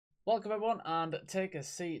Welcome everyone, and take a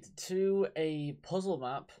seat to a puzzle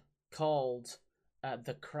map called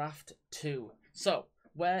The Craft 2. So,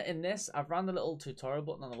 where in this, I've ran the little tutorial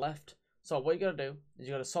button on the left. So what you gotta do is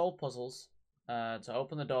you gotta solve puzzles to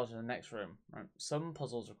open the door to the next room. Right? Some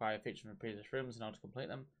puzzles require features from previous rooms in order to complete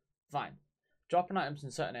them. Fine. Dropping items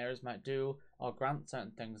in certain areas might do, or grant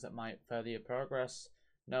certain things that might further your progress.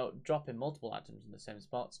 No, dropping multiple items in the same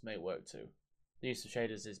spots may work too. The use of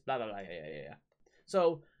shaders is blah blah blah, yeah.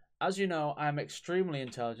 So, as you know, I'm extremely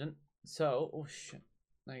intelligent. So, oh shit,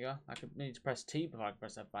 there you go. I need to press T before I can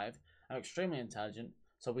press F5. I'm extremely intelligent,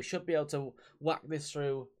 so we should be able to whack this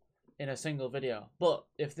through in a single video. But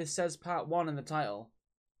if this says part 1 in the title,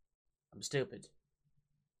 I'm stupid.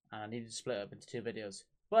 And I need to split it up into 2 videos.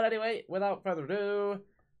 But anyway, without further ado,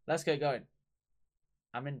 let's get going.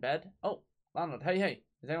 I'm in bed. Oh, landlord, hey,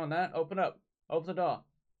 is anyone there? Open up. Open the door.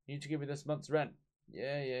 You need to give me this month's rent.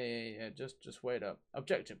 Yeah. Just wait up.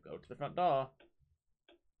 Objective, go to the front door.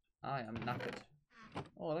 I am knackered.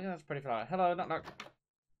 Oh, look at that pretty flower. Hello, knock.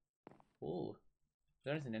 Ooh. Is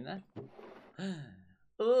there anything in there?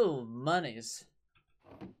 Ooh, monies.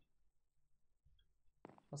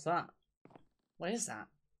 What's that? What is that?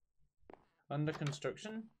 Under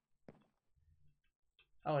construction?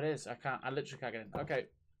 Oh, it is. I literally can't get in. Okay.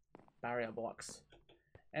 Barrier blocks.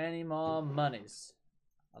 Any more monies?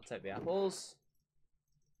 I'll take the apples.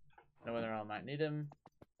 I don't know whether I might need them.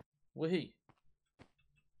 Woohoo.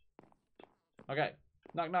 Okay.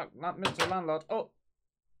 Knock, Mr. Landlord. Oh.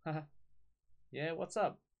 Haha. Yeah, what's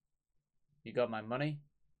up? You got my money?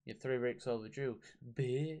 You're 3 weeks overdue.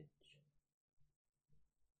 Bitch.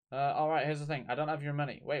 Alright, here's the thing. I don't have your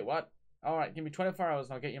money. Wait, what? Alright, give me 24 hours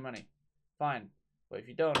and I'll get your money. Fine. But if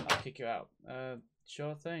you don't, I'll kick you out.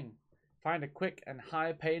 Sure thing. Find a quick and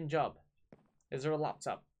high-paying job. Is there a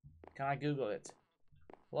laptop? Can I Google it?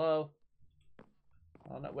 Hello?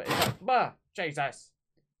 Oh, no, wait. Bah! Jesus!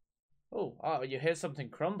 Oh, you hear something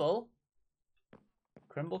crumble?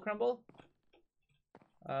 Crumble?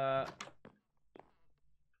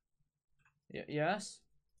 Yes?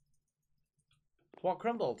 What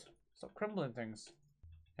crumbled? Stop crumbling things.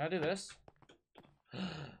 Can I do this?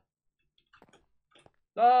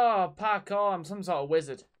 Oh, parkour! I'm some sort of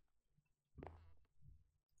wizard.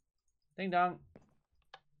 Ding dong.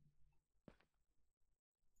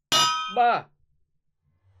 Bah!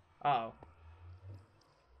 Uh-oh.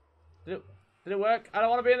 Did it work? I don't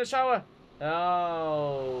want to be in the shower.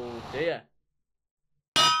 Oh, dear.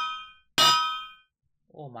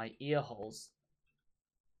 Oh, my ear holes.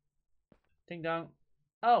 Ding dong.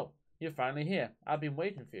 Oh, you're finally here. I've been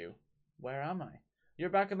waiting for you. Where am I? You're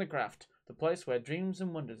back in the craft, the place where dreams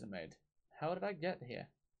and wonders are made. How did I get here?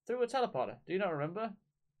 Through a teleporter. Do you not remember?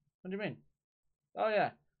 What do you mean? Oh,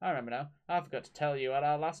 yeah. I remember now. I forgot to tell you at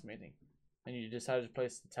our last meeting. And you decided to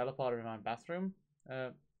place the teleporter in my bathroom?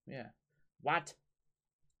 Yeah. What?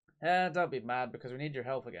 Don't be mad because we need your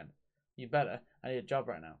help again. You better. I need a job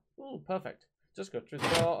right now. Ooh, perfect. Just go through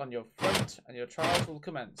the door on your front and your trials will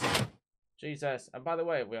commence. Jesus. And by the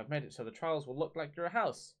way, we have made it so the trials will look like you're a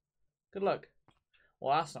house. Good luck.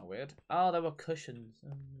 Well, that's not weird. Oh, there were cushions.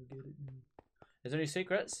 Oh, I get it. Is there any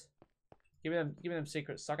secrets? Give me them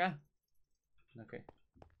secrets, sucker. Okay.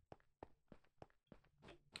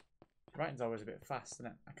 Writing's always a bit fast, isn't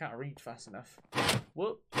it? I can't read fast enough.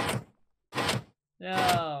 Whoop.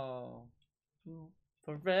 No.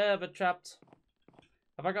 Forever trapped.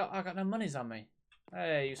 I got no monies on me.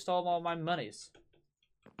 Hey, you stole all my monies.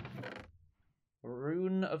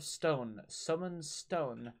 Rune of Stone. Summon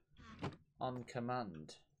stone on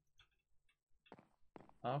command.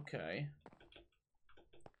 Okay.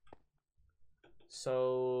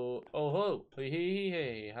 So, oh ho,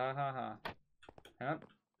 hey, ha. Hang on.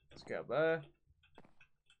 Let's get up there.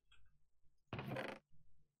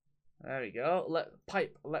 There we go.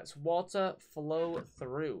 Let's water flow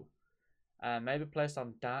through. Maybe placed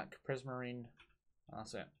on dark prismarine.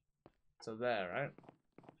 That's it. So there, right?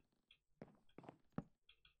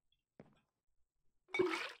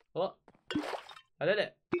 What? I did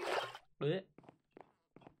it. What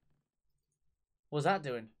was that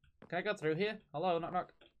doing? Can I go through here? Hello,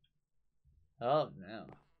 knock. Oh no.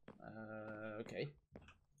 Okay.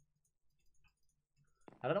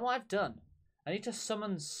 I don't know what I've done. I need to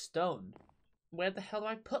summon stone. Where the hell do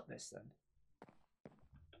I put this then?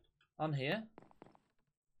 On here?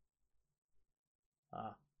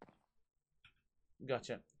 Ah.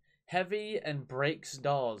 Gotcha. Heavy and breaks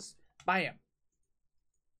doors. Bam!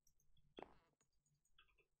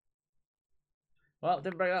 Well, it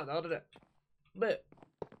didn't break that though, did it? But.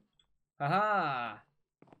 Haha!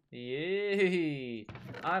 Yay!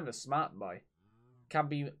 I'm the smart boy. can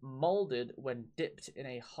be molded when dipped in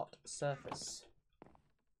a hot surface.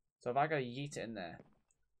 So if I gotta yeet it in there.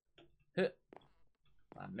 Huh.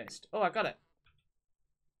 I missed. Oh, I got it.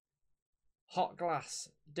 Hot glass.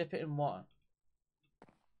 Dip it in water.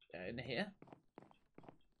 In here.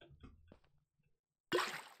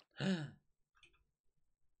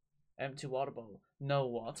 Empty water bottle. No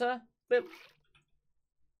water? Boop.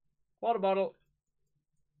 Water bottle.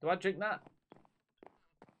 Do I drink that?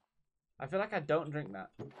 I feel like I don't drink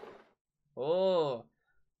that. Oh.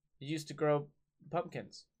 You used to grow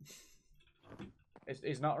pumpkins.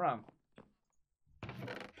 It's not wrong.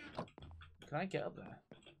 Can I get up there?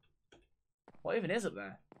 What even is up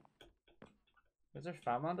there? Is there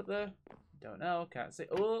farmland up there? Don't know. Can't see.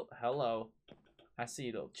 Oh, hello. I see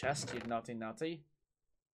your little chest, you naughty naughty.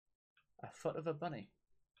 A foot of a bunny.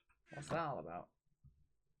 What's that all about?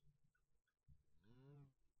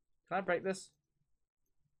 Can I break this?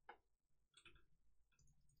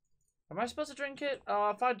 Am I supposed to drink it? Oh,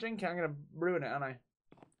 if I drink it, I'm going to ruin it, aren't I?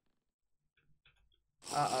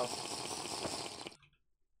 Uh-oh.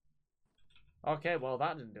 Okay, well,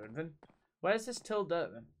 that didn't do anything. Where's this till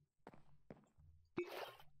dirt, then?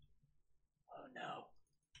 Oh, no.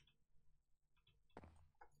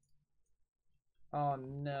 Oh,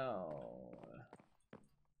 no.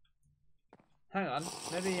 Hang on.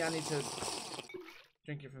 Maybe I need to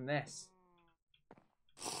drink it from this.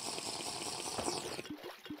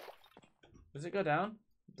 Does it go down?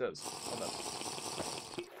 It does. Hold up.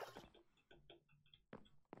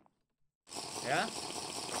 Yeah?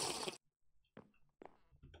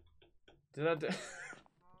 Did I do...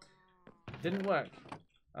 Didn't work.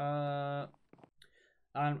 And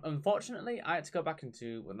unfortunately, I had to go back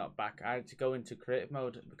into... Well, not back. I had to go into creative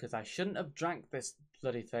mode because I shouldn't have drank this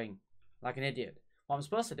bloody thing. Like an idiot. What I'm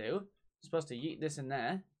supposed to do... I'm supposed to yeet this in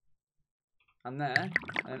there. And there.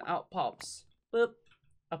 And then out pops... Boop.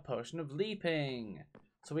 A potion of leaping.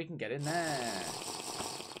 So we can get in there.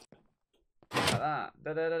 Like that.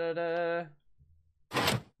 Da da da da da.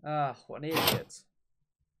 Ah, what an idiot.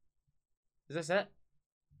 Is this it?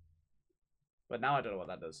 But now I don't know what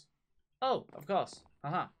that does. Oh, of course.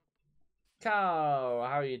 Haha. Cow,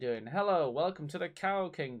 how are you doing? Hello, welcome to the Cow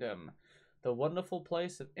Kingdom. The wonderful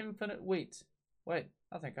place of infinite wheat. Wait,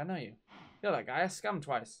 I think I know you. You're that guy I scammed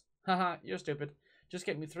twice. Haha, you're stupid. Just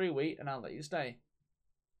get me 3 wheat and I'll let you stay.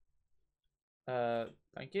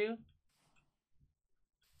 Thank you.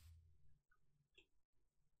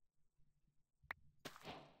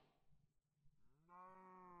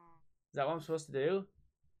 Is that what I'm supposed to do?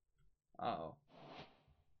 Uh-oh.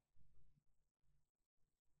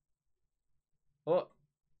 Oh.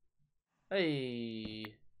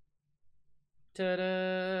 Hey.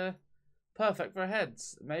 Ta-da. Perfect for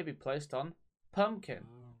heads. Maybe placed on pumpkin.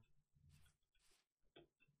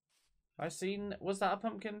 I seen... Was that a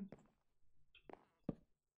pumpkin?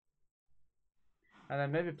 And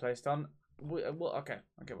then maybe placed on... Well, okay,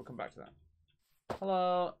 we'll come back to that.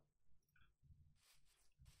 Hello.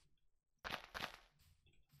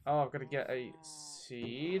 Oh, I've got to get a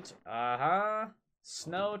seed. Aha.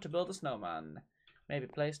 Snow to build a snowman. Maybe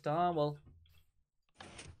placed on, well...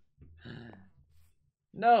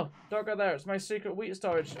 No, don't go there. It's my secret wheat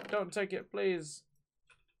storage. Don't take it, please.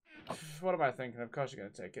 What am I thinking? Of course you're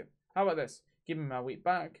going to take it. How about this? Give me my wheat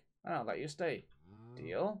back, and I'll let you stay.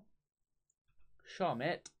 Deal? Sure,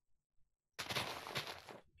 mate.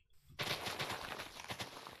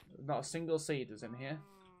 Not a single seed is in here.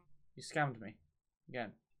 You scammed me.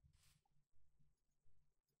 Again.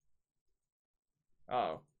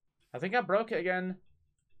 Uh-oh. I think I broke it again.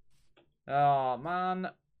 Oh, man.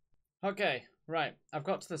 Okay, right. I've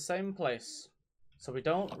got to the same place. So we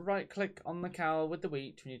don't right-click on the cow with the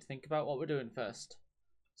wheat. We need to think about what we're doing first.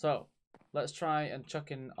 So, let's try and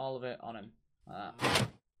chuck in all of it on him. Like that.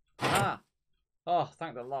 Ah! Oh,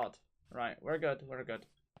 thank the Lord. Right, we're good. We're good.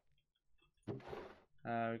 We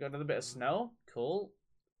got another bit of snow. Cool.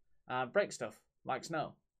 Break stuff, like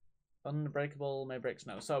snow. Unbreakable may break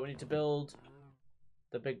snow. So we need to build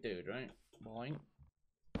the big dude, right? Boing.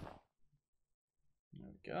 There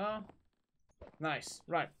we go. Nice.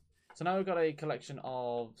 Right. So now we've got a collection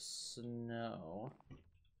of snow.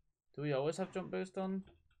 Do we always have jump boost on?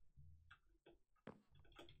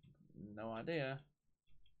 No idea.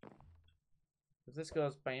 If this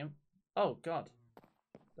goes bam. Oh, God.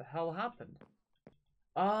 The hell happened?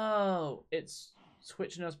 Oh, it's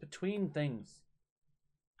switching us between things.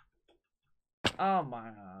 Oh my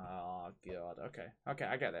God. Okay. Okay,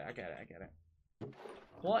 I get it. I get it.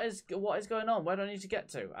 What is going on? Where do I need to get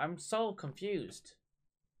to? I'm so confused.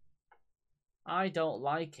 I don't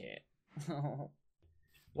like it.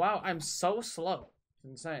 Wow, I'm so slow. It's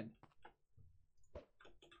insane.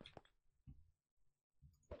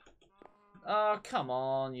 Oh, come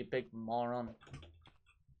on, you big moron.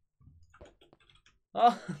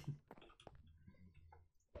 Oh.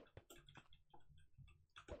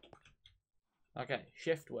 Okay,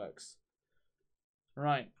 shift works.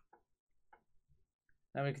 Right.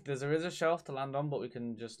 Now there is a shelf to land on, but we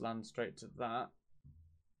can just land straight to that.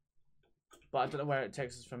 But I don't know where it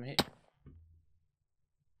takes us from here.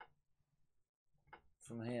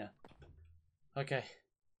 From here. Okay.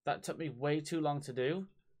 That took me way too long to do.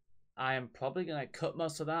 I am probably going to cut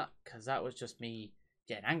most of that, because that was just me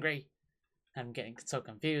getting angry and getting so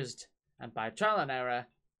confused. And by trial and error,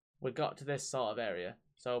 we got to this sort of area.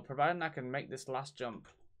 So, providing I can make this last jump.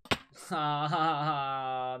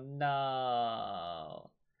 Ah, no.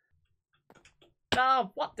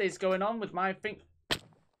 No, what is going on with my thing?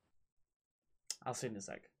 I'll see in a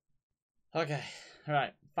sec. Okay,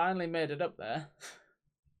 right. Finally made it up there.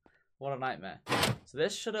 What a nightmare. So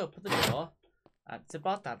this should open the door at the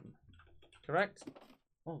bottom. Correct?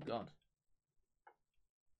 Oh, God.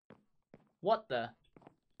 What the?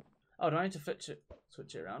 Oh, do I need to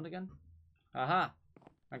switch it around again? Aha.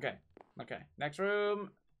 Okay. Okay. Next room.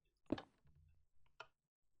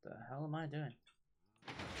 The hell am I doing?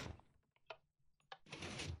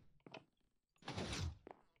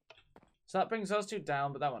 So that brings those two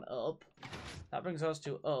down, but that one up. That brings those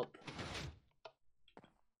two up.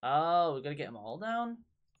 Oh, we gotta get them all down?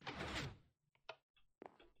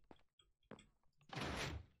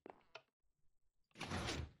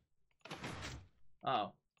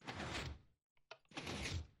 Oh.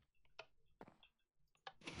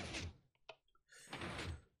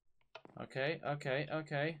 Okay, okay,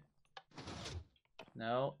 okay.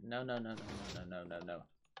 No, no, no, no, no, no, no, no, no.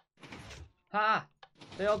 Ha!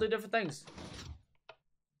 They all do different things.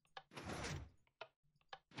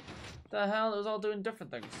 The hell? It was all doing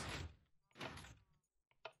different things.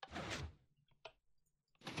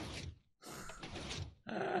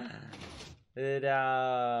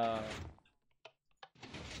 No.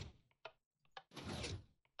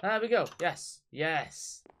 There we go. Yes.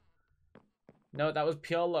 Yes. No, that was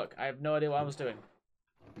pure luck. I have no idea what I was doing.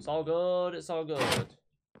 It's all good. It's all good.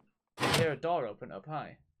 I hear a door open up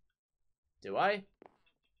high. Do I?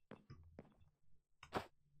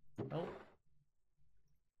 Nope.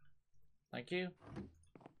 Thank you.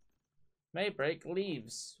 May break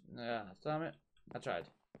leaves. Ah, damn it. I tried.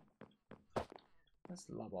 Let's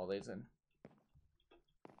lob all these in.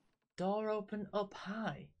 Door open up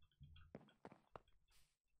high.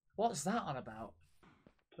 What's that on about?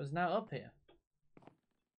 It was now up here.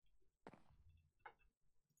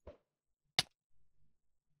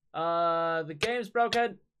 The game's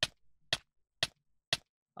broken.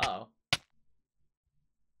 Uh-oh.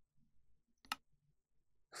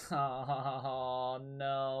 Oh,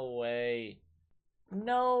 no way.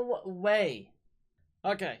 No way.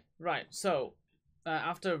 Okay, right, so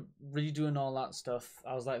after redoing all that stuff,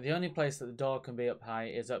 I was like, the only place that the door can be up high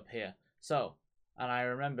is up here. So, and I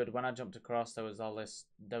remembered when I jumped across, there was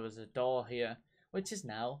a door here, which is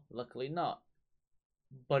now, luckily not.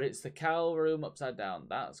 But it's the cow room upside down.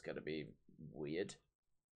 That's gonna be weird.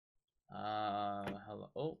 Hello.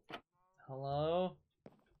 Oh, hello.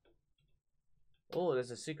 Oh,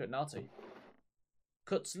 there's a secret naughty.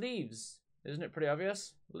 Cuts leaves. Isn't it pretty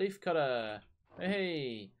obvious? Leaf cutter.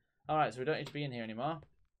 Hey. Alright, so we don't need to be in here anymore.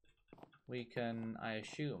 We can, I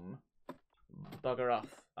assume, bugger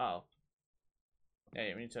off. Uh oh.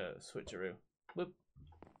 Yeah, we need to switcheroo. Whoop.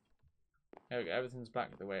 There we go. Everything's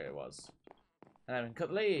back the way it was. And then we can cut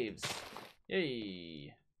the leaves.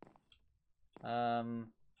 Yay.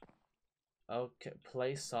 Okay,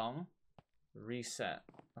 play song. Reset.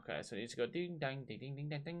 Okay, so I need to go ding dang ding ding ding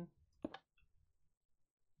ding ding.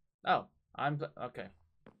 Oh, okay.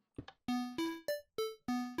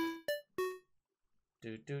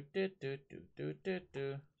 Do do do do do do do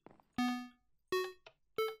do.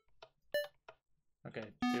 Okay,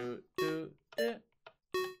 do do do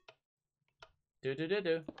do do do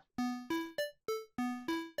do.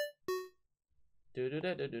 Do do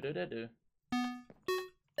do do do do do do.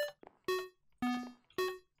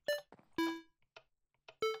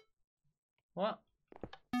 What?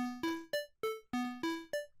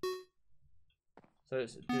 So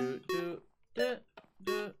it's do do do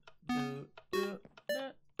do do do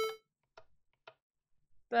do.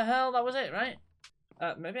 The hell, that was it, right?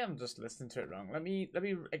 Maybe I'm just listening to it wrong. Let me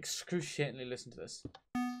excruciatingly listen to this.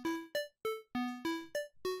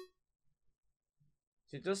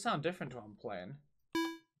 See, it does sound different to what I'm playing.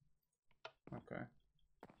 Okay.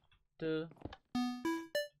 Do.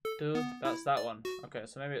 That's that one. Okay,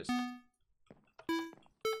 so maybe it's...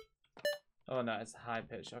 Oh no, it's high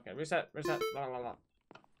pitch. Okay, reset. Blah, blah, blah.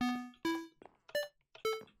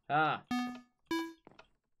 Ah.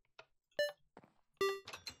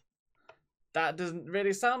 That doesn't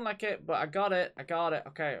really sound like it, but I got it. I got it.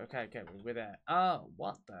 Okay, we're there. Oh,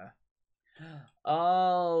 what the?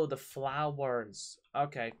 Oh, the flowers.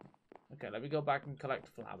 Okay. Okay, let me go back and collect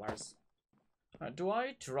flowers. Right, do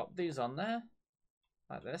I drop these on there?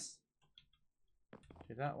 Like this?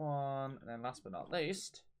 Do that one, and then last but not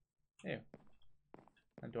least, ew.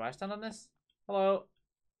 And do I stand on this? Hello?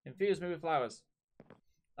 Infuse me with flowers.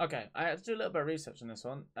 Okay, I had to do a little bit of research on this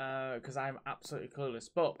one, because I'm absolutely clueless.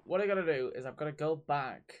 But what I gotta do is I've gotta go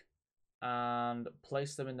back and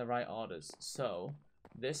place them in the right orders. So,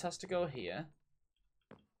 this has to go here.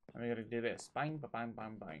 And we gotta do this. Bang, bang,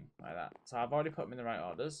 bang, bang. Like that. So I've already put them in the right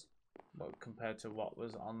orders. Well, compared to what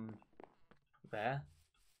was on there.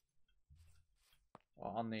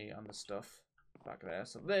 Or on the stuff back there.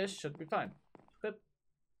 So this should be fine. Boop.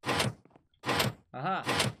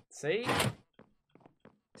 Aha. See?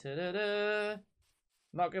 Ta-da-da.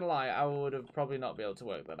 Not gonna lie, I would have probably not been able to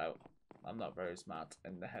work that out. I'm not very smart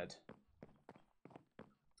in the head.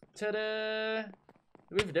 Ta-da! Did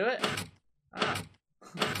we even do it? Ah.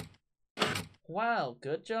 Wow,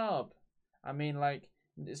 good job. I mean, like,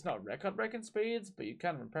 it's not record-breaking speeds, but you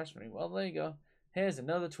kind of impressed me. Well, there you go. Here's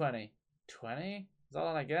another 20. 20? Is that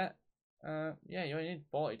all I get? Yeah, you only need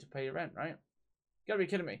 40 to pay your rent, right? You gotta be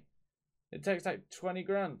kidding me. It takes like 20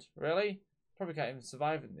 grand. Really? Probably can't even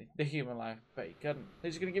survive in the human life. Bet you couldn't.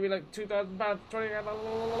 He's gonna give you like £2,000, 20 grand, blah,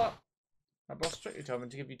 blah, blah, blah. My boss strictly told me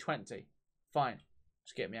to give you 20. Fine.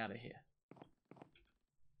 Just get me out of here.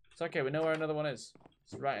 It's okay, we know where another one is.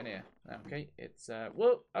 It's right in here. Okay, it's,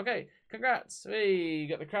 whoa, okay, congrats. Hey, you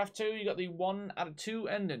got the Craft 2, you got the 1 out of 2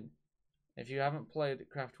 ending. If you haven't played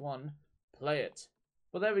Craft 1, play it.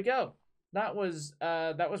 Well, there we go. That was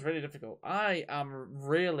really difficult. I am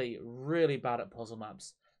really, really bad at puzzle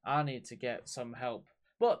maps. I need to get some help.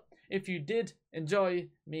 But if you did enjoy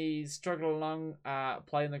me struggling along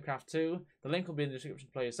playing the Craft 2, the link will be in the description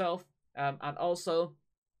to play yourself. And also,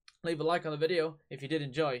 leave a like on the video if you did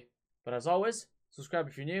enjoy. But as always, subscribe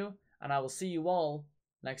if you're new, and I will see you all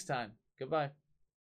next time. Goodbye.